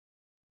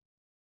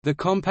The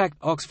Compact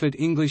Oxford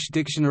English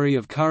Dictionary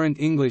of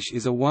Current English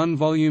is a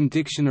one-volume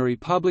dictionary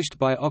published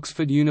by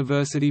Oxford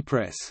University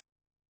Press.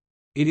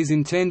 It is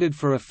intended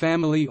for a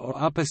family or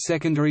upper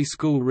secondary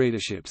school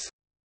readerships.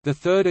 The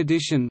third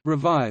edition,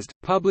 revised,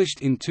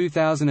 published in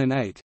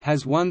 2008,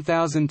 has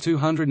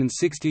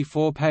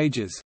 1,264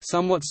 pages,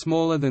 somewhat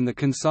smaller than the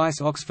concise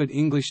Oxford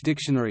English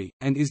Dictionary,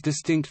 and is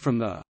distinct from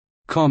the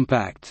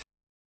compact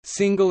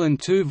single-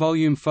 and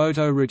two-volume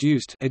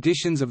photo-reduced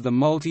editions of the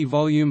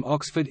multi-volume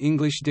Oxford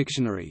English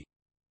Dictionary.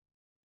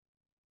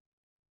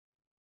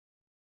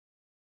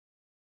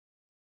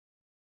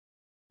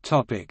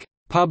 Topic: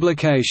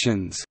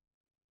 Publications.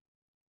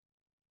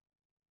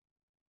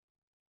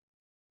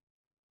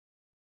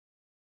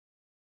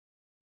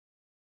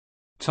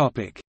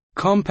 Topic: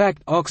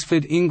 Compact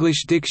Oxford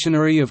English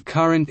Dictionary of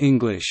Current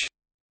English.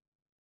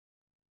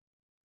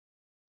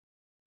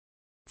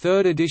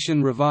 Third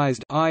edition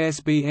revised,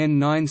 ISBN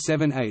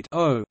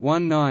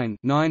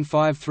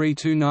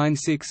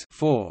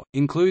 978-0-19-953296-4,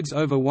 includes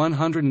over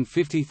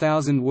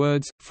 150,000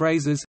 words,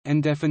 phrases,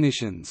 and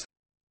definitions.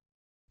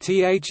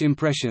 Th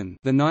impression,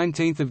 the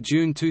 19th of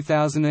June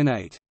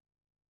 2008.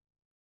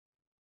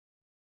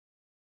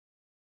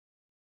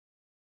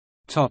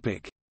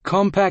 Topic: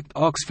 Compact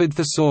Oxford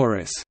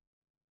Thesaurus.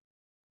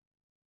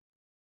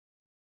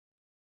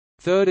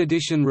 Third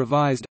edition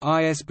revised,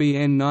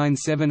 ISBN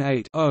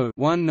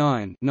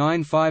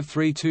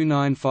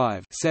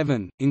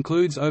 978-0-19-953295-7,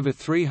 includes over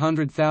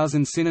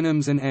 300,000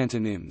 synonyms and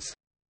antonyms.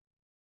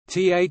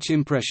 Th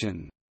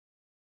impression.